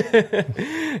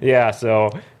 Yeah,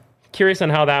 so curious on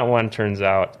how that one turns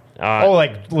out.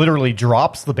 Like literally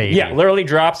drops the baby. Yeah, literally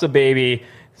drops the baby.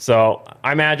 So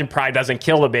I imagine probably doesn't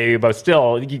kill the baby, but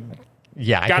still, you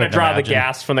got to draw the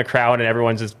gas from the crowd, and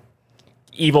everyone's just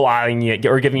evil eyeing you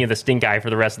or giving you the stink eye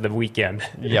for the rest of the weekend.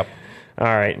 Yep. All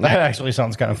right. That actually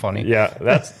sounds kind of funny. Yeah,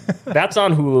 that's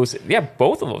on Hulu. Yeah,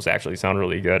 both of those actually sound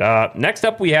really good. Next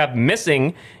up, we have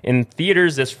Missing in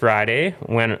theaters this Friday.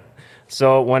 When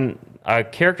a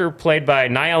character played by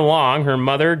Nia Long, her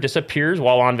mother disappears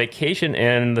while on vacation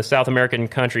in the South American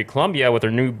country Colombia with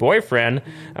her new boyfriend.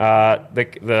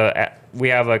 We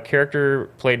have a character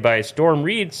played by Storm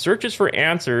Reed searches for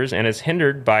answers and is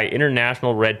hindered by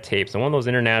international red tape. So one of those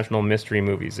international mystery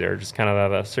movies there, just kind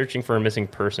of searching for a missing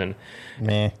person.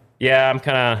 Meh. Yeah, I'm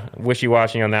kind of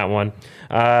wishy-washy on that one.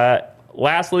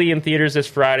 Lastly, in theaters this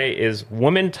Friday is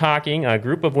Women Talking. A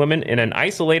group of women in an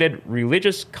isolated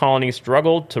religious colony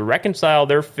struggled to reconcile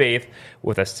their faith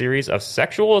with a series of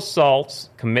sexual assaults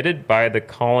committed by the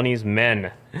colony's men.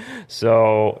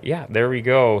 So, yeah, there we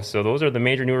go. So those are the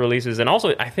major new releases. And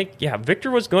also, I think,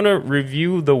 Victor was going to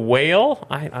review The Whale.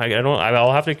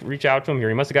 I'll have to reach out to him here.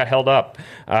 He must have got held up.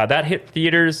 That hit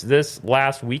theaters this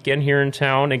last weekend here in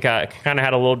town. It kind of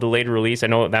had a little delayed release. I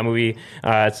know that movie,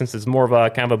 since it's more of a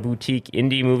kind of a boutique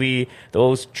indie movie,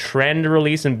 those trend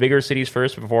release in bigger cities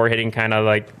first before hitting kind of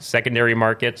like secondary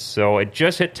markets. So it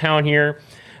just hit town here.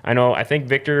 I think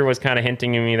Victor was kind of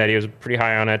hinting at me that he was pretty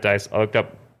high on it. I looked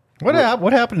up.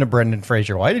 What happened to Brendan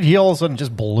Fraser? Why did he all of a sudden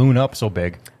just balloon up so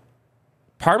big?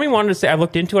 Part of me wanted to say, I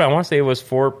looked into it, I want to say it was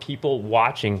for people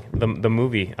watching the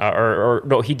movie. Or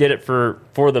no, he did it for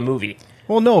the movie.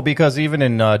 Well, no, because even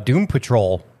in Doom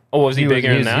Patrol... Oh, was he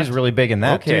bigger in that? He's really big in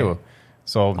that, too.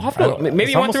 So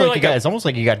maybe went through it's almost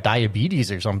like you got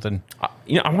diabetes or something. I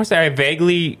want to say I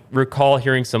vaguely recall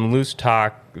hearing some loose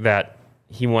talk that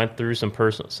he went through some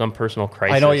personal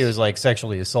crisis. I know he was like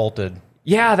sexually assaulted.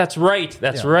 Yeah, that's right.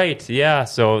 Right. Yeah,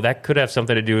 so that could have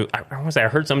something to do. I want to say I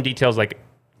heard some details like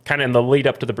kind of in the lead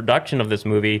up to the production of this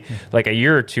movie like a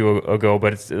year or two ago,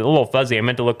 but it's a little fuzzy. I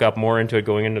meant to look up more into it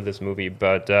going into this movie,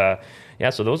 but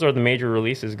so those are the major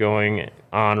releases going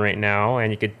on right now,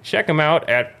 and you could check them out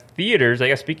at theaters. I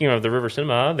guess speaking of the River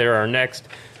Cinema, they're our next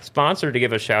sponsor to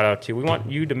give a shout out to. We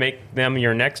want you to make them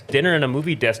your next dinner and a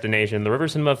movie destination. The River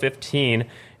Cinema 15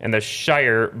 and the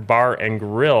Shire Bar and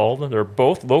Grill. They're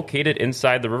both located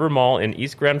inside the River Mall in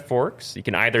East Grand Forks. You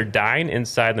can either dine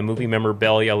inside the movie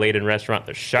memorabilia-laden restaurant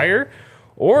The Shire,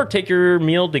 or take your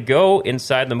meal to go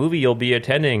inside the movie you'll be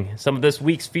attending. Some of this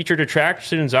week's featured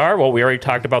attractions are, well, we already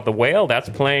talked about The Whale. That's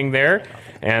playing there.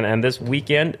 And this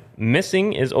weekend,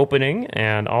 Missing is opening,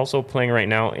 and also playing right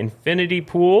now, Infinity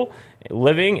Pool,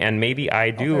 Living, and Maybe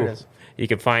I Do. There it is. You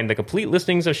can find the complete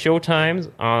listings of showtimes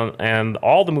and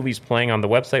all the movies playing on the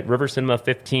website,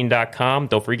 rivercinema15.com.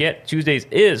 Don't forget, Tuesdays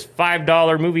is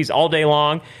 $5 movies all day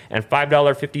long and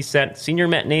 $5.50 senior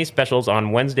matinee specials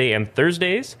on Wednesday and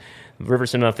Thursdays. River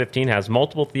Cinema 15 has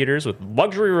multiple theaters with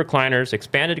luxury recliners,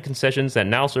 expanded concessions that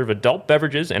now serve adult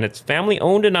beverages, and it's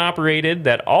family-owned and operated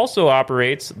that also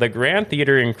operates the Grand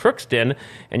Theater in Crookston,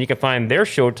 and you can find their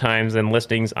showtimes and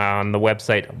listings on the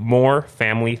website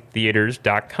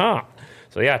morefamilytheaters.com.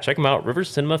 So yeah, check them out, River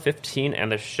Cinema 15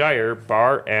 and the Shire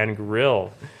Bar and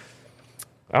Grill.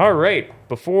 All right,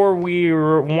 before we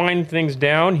wind things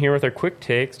down here with our quick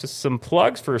takes, just some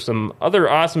plugs for some other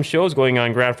awesome shows going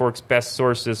on Grand Forks Best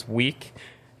Source this week.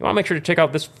 You want to make sure to check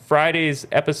out this Friday's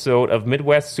episode of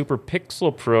Midwest Super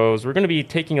Pixel Pros. We're going to be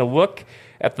taking a look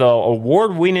at the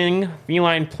award-winning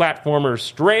feline platformer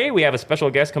Stray. We have a special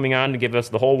guest coming on to give us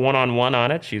the whole one-on-one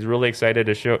on it. She's really excited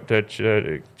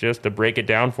to break it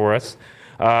down for us.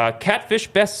 Catfish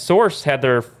Best Source had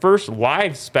their first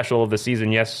live special of the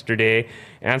season yesterday,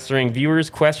 answering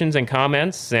viewers' questions and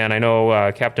comments. And I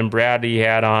know Captain Brad, he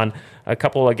had on a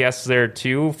couple of guests there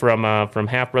too from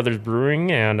Half Brothers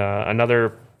Brewing and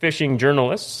another fishing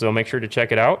journalist. So make sure to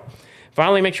check it out.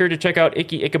 Finally, make sure to check out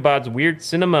Icky Ichabod's Weird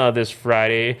Cinema this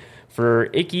Friday for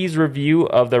Icky's review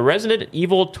of the Resident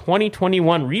Evil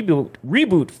 2021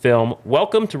 reboot film,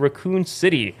 Welcome to Raccoon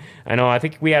City. I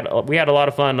think we had a lot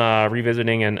of fun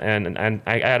revisiting, and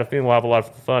I had a feeling we'll have a lot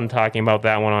of fun talking about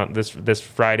that one on this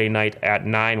Friday night at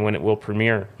 9 when it will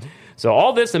premiere. So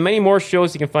all this and many more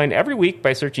shows you can find every week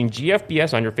by searching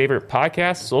GFBS on your favorite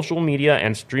podcast, social media,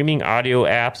 and streaming audio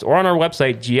apps, or on our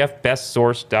website,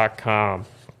 gfbestsource.com.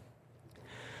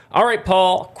 All right,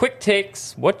 Paul, quick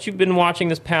takes. What you've been watching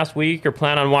this past week or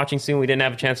plan on watching soon we didn't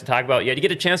have a chance to talk about yet. Did you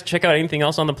get a chance to check out anything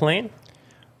else on the plane?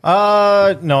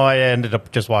 No, I ended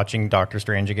up just watching Doctor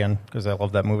Strange again because I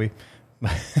love that movie.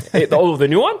 The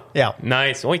new one? Yeah.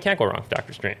 Nice. Well, you can't go wrong with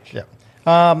Doctor Strange. Yeah.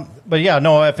 But yeah,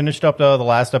 no, I finished up the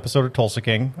last episode of Tulsa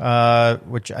King,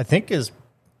 which I think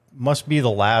must be the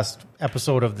last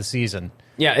episode of the season.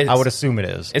 Yeah, I would assume it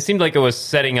is. It seemed like it was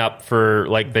setting up for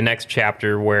like the next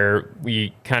chapter where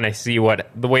we kind of see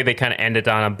the way they kind of ended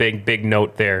on a big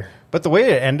note there. But the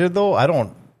way it ended, though, I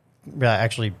don't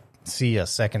actually see a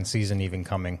second season even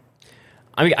coming.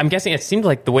 I mean, I'm guessing it seemed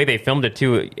like the way they filmed it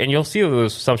too, and you'll see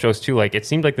those some shows too. Like it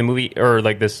seemed like the movie or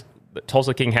like this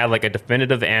Tulsa King had like a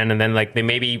definitive end, and then like they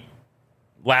maybe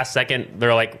last second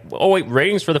they're like, oh wait,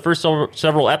 ratings for the first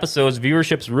several episodes,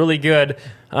 viewership's really good.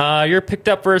 You're picked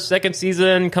up for a second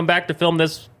season. Come back to film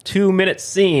this 2-minute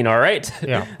scene. All right.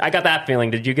 Yeah, I got that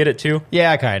feeling. Did you get it too?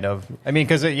 Yeah, kind of. I mean,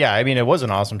 because it was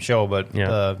an awesome show, but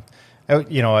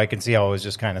I can see how it was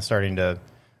just kind of starting to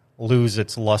lose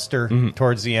its luster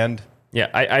towards the end. Yeah,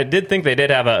 I did think they did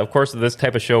have of course, this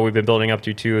type of show we've been building up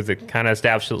to is it kind of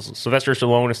established Sylvester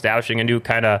Stallone establishing a new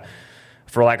kind of,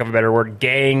 for lack of a better word,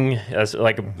 gang,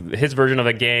 like his version of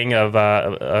a gang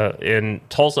in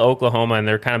Tulsa, Oklahoma, and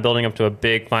they're kind of building up to a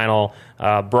big final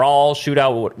brawl,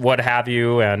 shootout, what have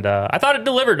you, and I thought it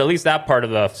delivered, at least that part of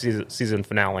the season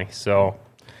finale, so...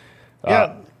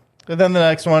 yeah, and then the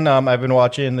next one, I've been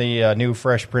watching the new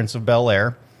Fresh Prince of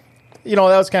Bel-Air. That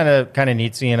was kind of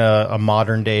neat seeing a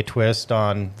modern day twist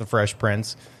on the Fresh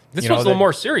Prince. This one's a little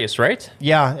more serious, right?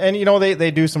 Yeah, and they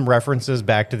do some references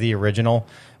back to the original,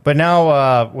 but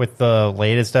now with the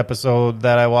latest episode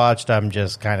that I watched, I'm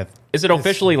just kind of. Is it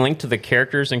officially linked to the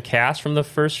characters and cast from the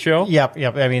first show? Yep.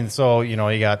 I mean, so you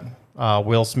got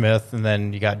Will Smith, and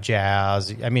then you got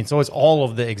Jazz. I mean, so it's all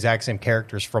of the exact same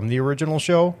characters from the original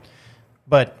show,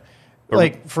 but.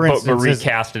 Like for instance, but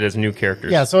recasted as new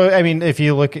characters. Yeah, so I mean, if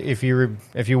you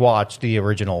watch the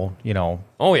original,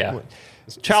 oh yeah,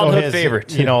 childhood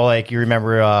favorite. Like you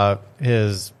remember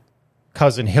his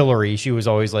cousin Hillary. She was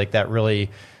always like that, really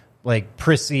like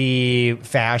prissy,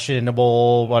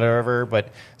 fashionable, whatever. But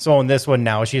so in this one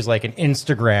now, she's like an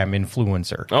Instagram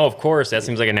influencer. Oh, of course, that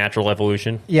seems like a natural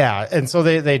evolution. Yeah, and so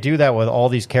they do that with all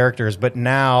these characters. But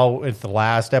now with the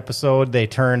last episode, they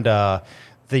turned.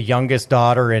 The youngest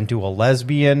daughter into a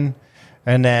lesbian,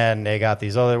 and then they got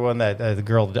these other one that the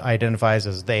girl identifies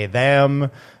as they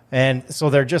them, and so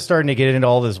they're just starting to get into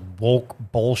all this woke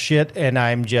bullshit, and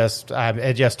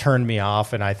it just turned me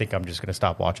off, and I think I'm just going to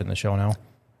stop watching the show now.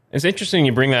 It's interesting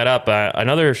you bring that up.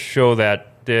 Another show that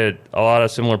did a lot of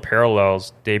similar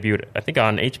parallels debuted, I think,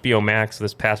 on HBO Max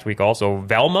this past week also.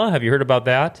 Velma, have you heard about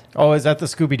that? Oh, is that the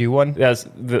Scooby-Doo one? Yes,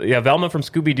 Velma from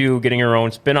Scooby-Doo getting her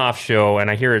own spin-off show, and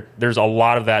I hear there's a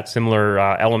lot of that similar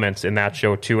elements in that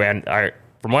show too, and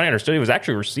from what I understood, it was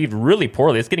actually received really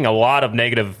poorly. It's getting a lot of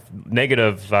negative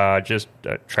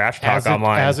trash talk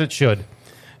online. As it should.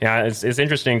 Yeah, it's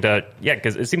interesting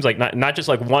because it seems like not just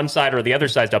like one side or the other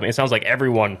side's dumping. It sounds like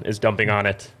everyone is dumping on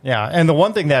it. Yeah, and the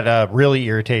one thing that really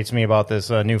irritates me about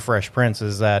this new Fresh Prince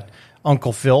is that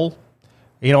Uncle Phil,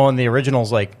 in the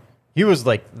originals, like he was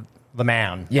like the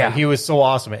man. Yeah, like, he was so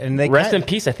awesome. And they rest in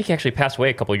peace. I think he actually passed away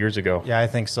a couple years ago. Yeah, I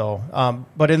think so.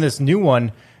 But in this new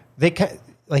one,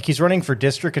 like he's running for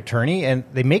district attorney, and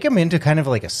they make him into kind of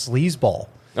like a sleazeball.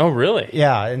 Oh, really?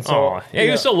 Yeah, and so he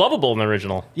was so lovable in the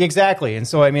original. Exactly, and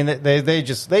so I mean, they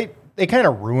kind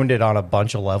of ruined it on a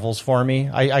bunch of levels for me.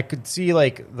 I could see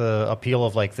like the appeal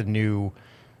of like the new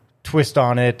twist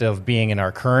on it of being in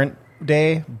our current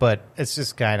day, but it's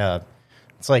just kind of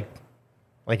they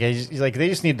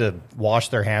just need to wash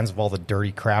their hands of all the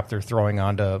dirty crap they're throwing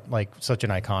onto like such an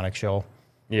iconic show.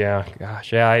 Yeah,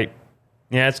 gosh, yeah,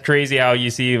 it's crazy how you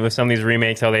see with some of these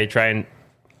remakes how they try and.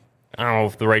 I don't know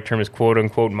if the right term is "quote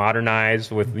unquote"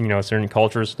 modernized with certain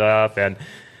culture stuff, and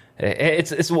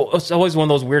it's always one of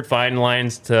those weird fine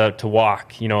lines to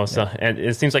walk, So, and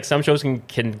it seems like some shows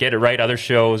can get it right, other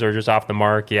shows are just off the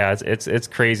mark. Yeah, it's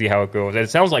crazy how it goes. And it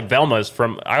sounds like Velma's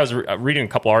from. I was reading a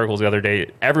couple articles the other day.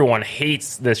 Everyone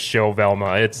hates this show, Velma.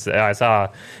 I saw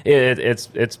it's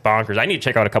bonkers. I need to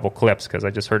check out a couple clips because I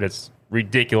just heard it's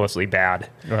ridiculously bad.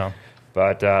 Yeah.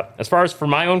 But as far as for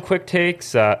my own quick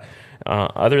takes.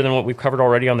 Other than what we've covered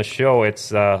already on the show,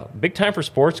 it's big time for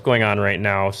sports going on right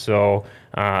now. So,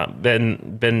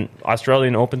 been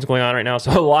Australian Opens going on right now.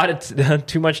 So a lot of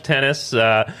too much tennis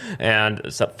and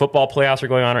football playoffs are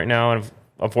going on right now. And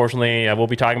unfortunately, we'll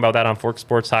be talking about that on Fork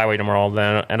Sports Highway tomorrow,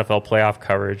 the NFL playoff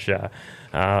coverage.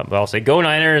 But I'll say go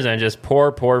Niners and just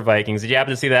poor Vikings. Did you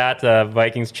happen to see that?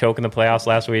 Vikings choke in the playoffs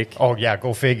last week? Oh, yeah,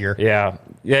 go figure. Yeah.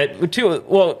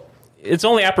 Well, it's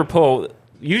only apropos.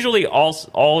 Usually, all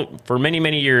for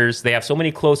many years, they have so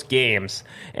many close games,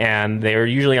 and they're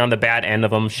usually on the bad end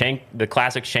of them. The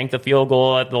classic shank the field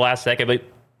goal at the last second. But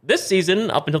this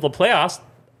season, up until the playoffs,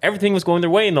 everything was going their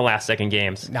way in the last second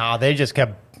games. Nah, they just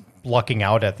kept lucking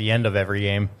out at the end of every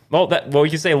game. Well, you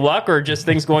can say luck or just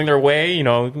things going their way.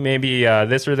 Maybe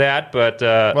this or that. But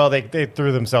they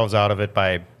threw themselves out of it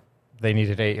by they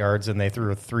needed 8 yards and they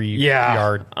threw a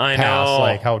 3-yard I pass. know.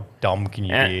 Like, how dumb can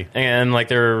you be? And like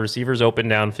their receivers open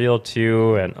downfield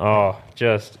too, and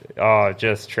just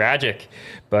tragic.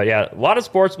 But yeah, a lot of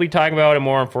sports we'll be talking about and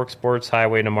more on Fork Sports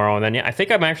Highway tomorrow. And then I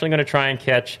think I'm actually going to try and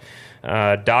catch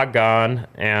Doggone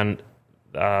and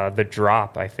The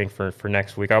Drop, I think, for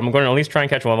next week. I'm going to at least try and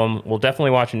catch one of them. We'll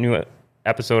definitely watch a new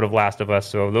episode of Last of Us.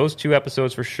 So those 2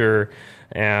 episodes for sure,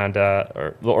 and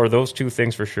or those 2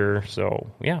 things for sure. So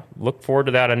yeah, look forward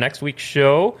to that on next week's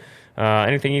show.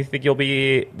 Anything you think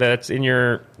that's in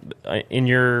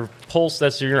your pulse,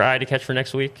 that's in your eye to catch for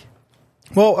next week?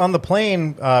 Well, on the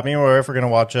plane, me and my wife are going to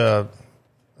watch a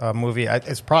movie.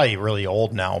 It's probably really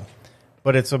old now,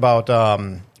 but it's about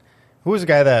who was the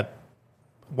guy that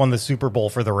won the Super Bowl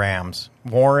for the Rams?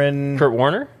 Kurt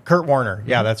Warner? Kurt Warner.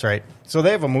 Yeah, that's right. So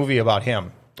they have a movie about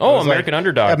him. Oh, American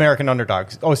Underdog. American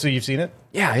Underdogs. Oh, so you've seen it?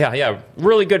 Yeah.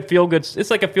 Really good feel-good.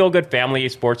 It's like a feel-good family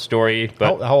sports story.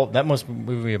 But that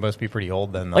movie must be pretty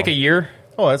old then, though. Like a year.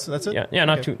 Oh, that's it? Yeah,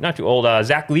 not too old.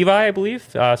 Zach Levi, I believe.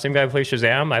 Same guy who plays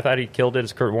Shazam. I thought he killed it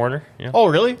as Kurt Warner. Yeah. Oh,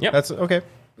 really? Yep. That's okay.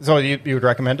 So you would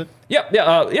recommend it? Yeah.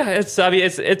 It's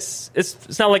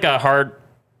not like a hard,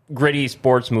 gritty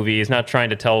sports movie. It's not trying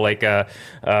to tell like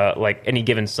Any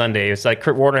Given Sunday. It's like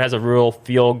Kurt Warner has a real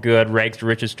feel good rags to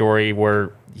riches story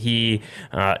where he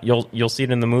you'll see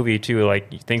it in the movie too,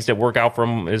 like things that work out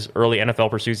from his early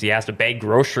NFL pursuits. He has to bag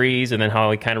groceries and then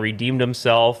how he kind of redeemed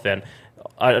himself. And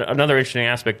another interesting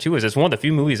aspect too is it's one of the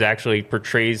few movies that actually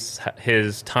portrays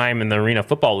his time in the Arena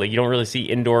Football League. You don't really see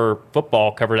indoor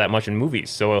football covered that much in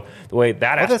movies. So the way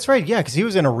that that's right, yeah, because he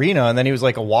was in Arena and then he was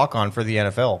like a walk-on for the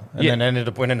NFL and then ended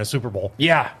up winning a Super Bowl.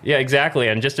 Yeah, exactly.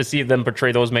 And just to see them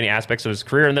portray those many aspects of his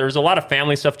career, and there's a lot of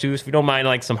family stuff too. So if you don't mind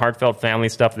like some heartfelt family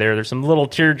stuff there's some little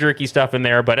tear-jerky stuff in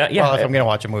there. But if I'm going to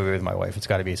watch a movie with my wife, it's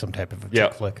got to be some type of a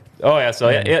chick flick. Oh yeah, so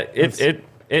it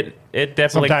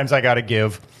definitely. Sometimes I got to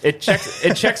give. It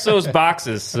checks those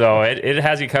boxes, so it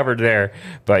has you covered there.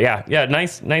 But yeah,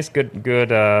 nice,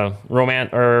 good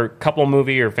romance or couple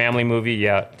movie or family movie.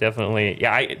 Yeah, definitely.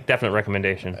 Yeah, definite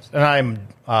recommendation. And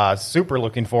I'm super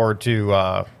looking forward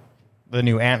to the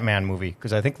new Ant-Man movie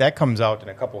because I think that comes out in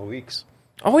a couple of weeks.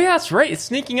 Oh yeah, that's right. It's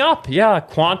sneaking up. Yeah,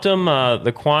 Quantum. I'm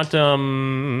blank.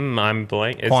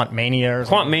 Quantmania or something?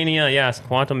 Quantmania, yes.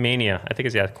 Quantum Mania. I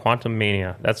think it's Quantum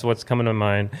Mania. That's what's coming to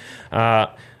mind.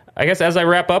 I guess as I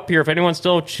wrap up here, if anyone's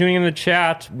still tuning in the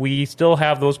chat, we still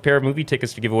have those pair of movie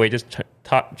tickets to give away.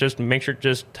 Just make sure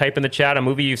just type in the chat a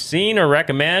movie you've seen or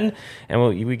recommend,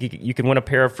 and you can win a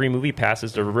pair of free movie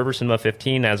passes to River Cinema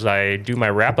 15 as I do my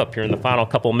wrap up here in the final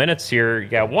couple minutes here. You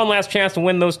got one last chance to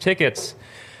win those tickets.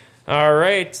 All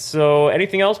right, so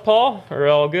anything else, Paul? Are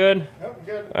all good? No,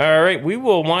 good. All right, we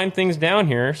will wind things down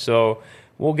here. So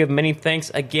we'll give many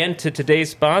thanks again to today's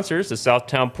sponsors, the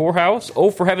Southtown Poorhouse, Oh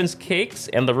for Heaven's Cakes,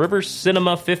 and the River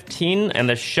Cinema 15 and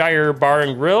the Shire Bar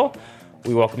and Grill.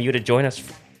 We welcome you to join us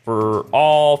for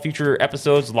all future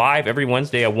episodes live every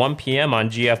Wednesday at 1 p.m. on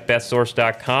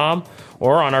gfbestsource.com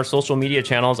or on our social media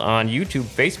channels on YouTube,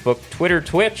 Facebook, Twitter,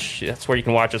 Twitch. That's where you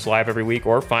can watch us live every week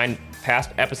or find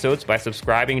past episodes by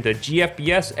subscribing to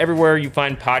GFBS everywhere you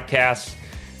find podcasts.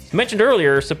 As mentioned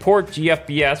earlier, support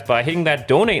GFBS by hitting that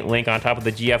donate link on top of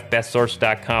the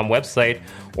gfbestsource.com website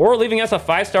or leaving us a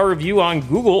 5-star review on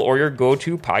Google or your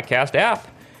go-to podcast app.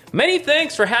 Many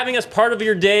thanks for having us part of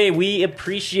your day. We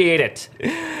appreciate it.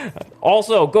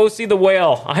 Also, go see The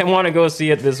Whale. I want to go see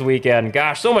it this weekend.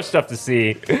 Gosh, so much stuff to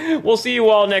see. We'll see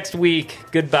you all next week.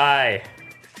 Goodbye.